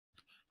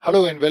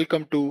Hello and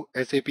welcome to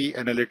SAP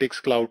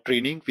Analytics Cloud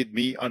Training with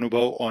me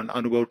Anubhav on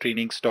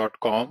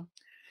anubhavtrainings.com.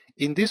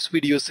 In this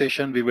video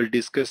session, we will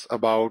discuss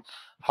about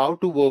how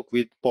to work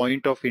with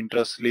point of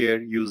interest layer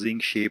using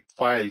shape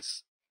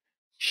files.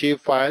 Shape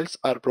files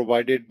are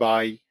provided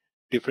by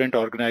different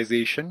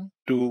organizations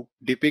to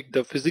depict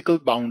the physical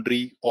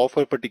boundary of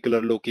a particular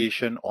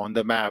location on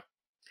the map.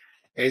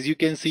 As you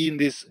can see in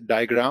this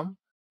diagram,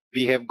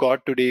 we have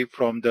got today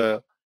from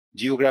the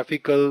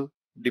geographical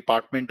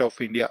Department of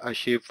India a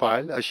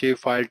shapefile. A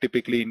shapefile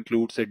typically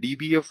includes a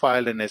DBF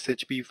file and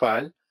SHP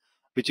file,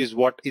 which is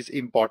what is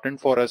important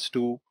for us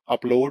to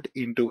upload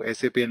into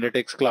SAP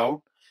Analytics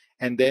Cloud.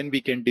 And then we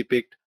can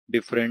depict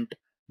different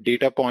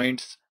data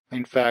points,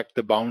 in fact,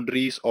 the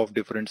boundaries of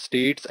different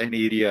states and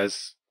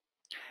areas.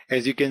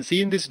 As you can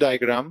see in this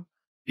diagram,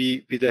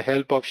 with the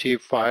help of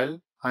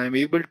shapefile, I am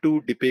able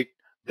to depict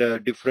the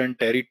different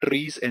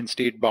territories and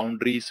state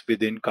boundaries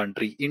within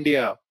country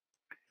India.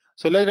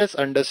 So let us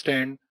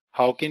understand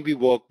how can we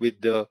work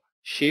with the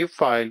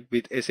shapefile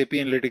with SAP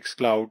Analytics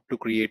Cloud to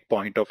create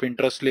point of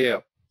interest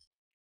layer.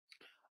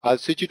 I'll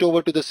switch it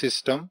over to the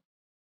system.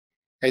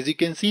 As you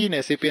can see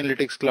in SAP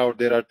Analytics Cloud,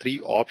 there are three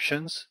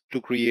options to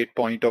create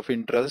point of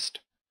interest.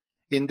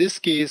 In this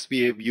case,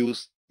 we have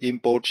used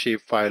import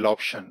shapefile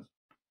option.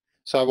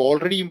 So I've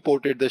already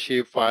imported the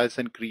shapefiles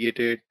and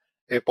created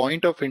a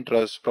point of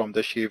interest from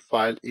the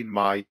shapefile in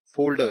my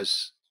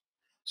folders.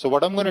 So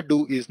what I'm going to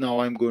do is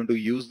now I'm going to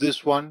use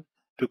this one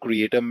to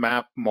create a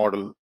map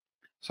model.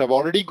 So I've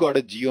already got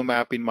a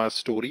geomap in my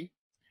story,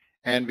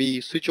 and we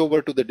switch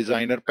over to the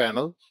designer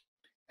panel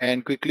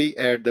and quickly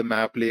add the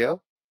map layer.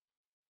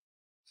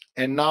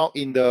 And now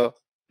in the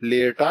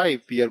layer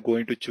type, we are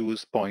going to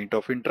choose point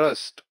of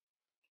interest.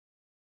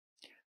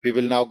 We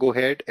will now go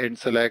ahead and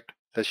select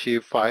the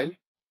shapefile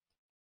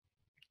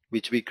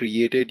which we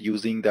created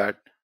using that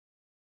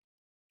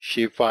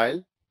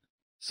shapefile.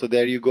 So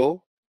there you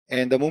go.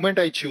 And the moment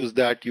I choose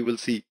that, you will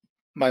see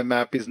my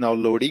map is now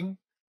loading.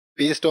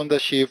 Based on the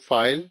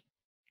shapefile,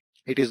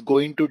 it is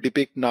going to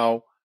depict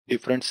now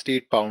different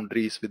state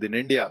boundaries within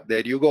India. There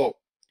you go.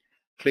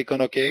 Click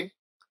on OK.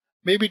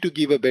 Maybe to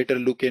give a better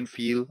look and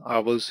feel, I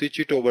will switch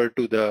it over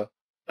to the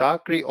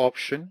dark gray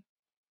option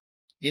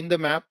in the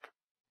map.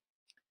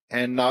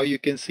 And now you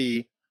can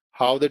see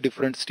how the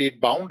different state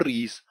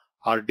boundaries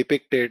are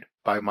depicted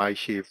by my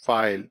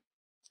shapefile.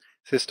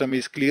 System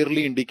is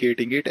clearly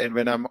indicating it, and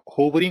when I'm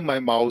hovering my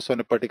mouse on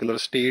a particular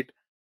state,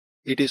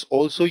 it is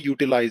also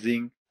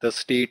utilizing the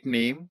state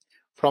name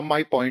from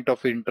my point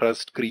of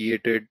interest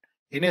created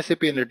in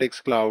SAP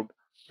Analytics Cloud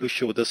to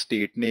show the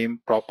state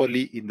name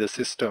properly in the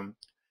system.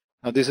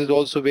 Now this is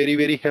also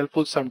very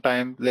helpful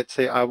sometimes. Let's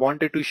say I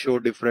wanted to show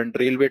different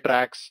railway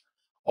tracks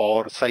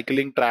or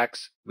cycling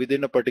tracks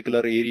within a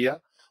particular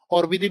area,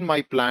 or within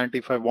my plant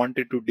if I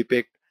wanted to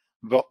depict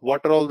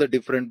what are all the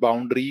different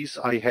boundaries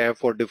I have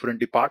for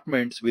different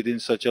departments within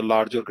such a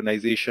large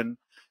organization.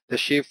 The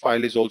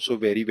shapefile is also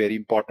very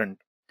important.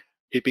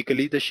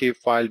 Typically, the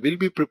shapefile will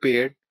be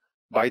prepared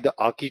by the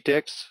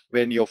architects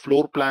when your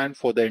floor plan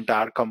for the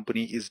entire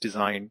company is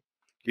designed.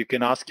 You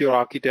can ask your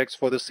architects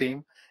for the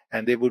same,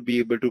 and they would be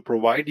able to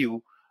provide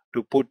you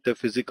to put the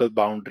physical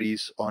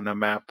boundaries on a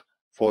map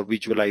for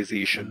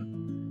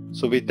visualization.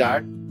 So with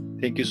that,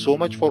 thank you so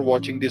much for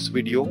watching this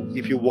video.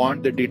 If you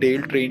want the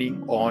detailed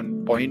training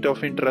on point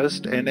of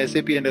interest and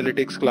SAP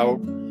Analytics Cloud,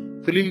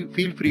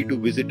 feel free to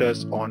visit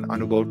us on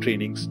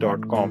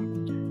anubhavtrainings.com.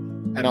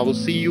 And I will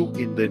see you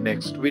in the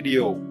next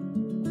video.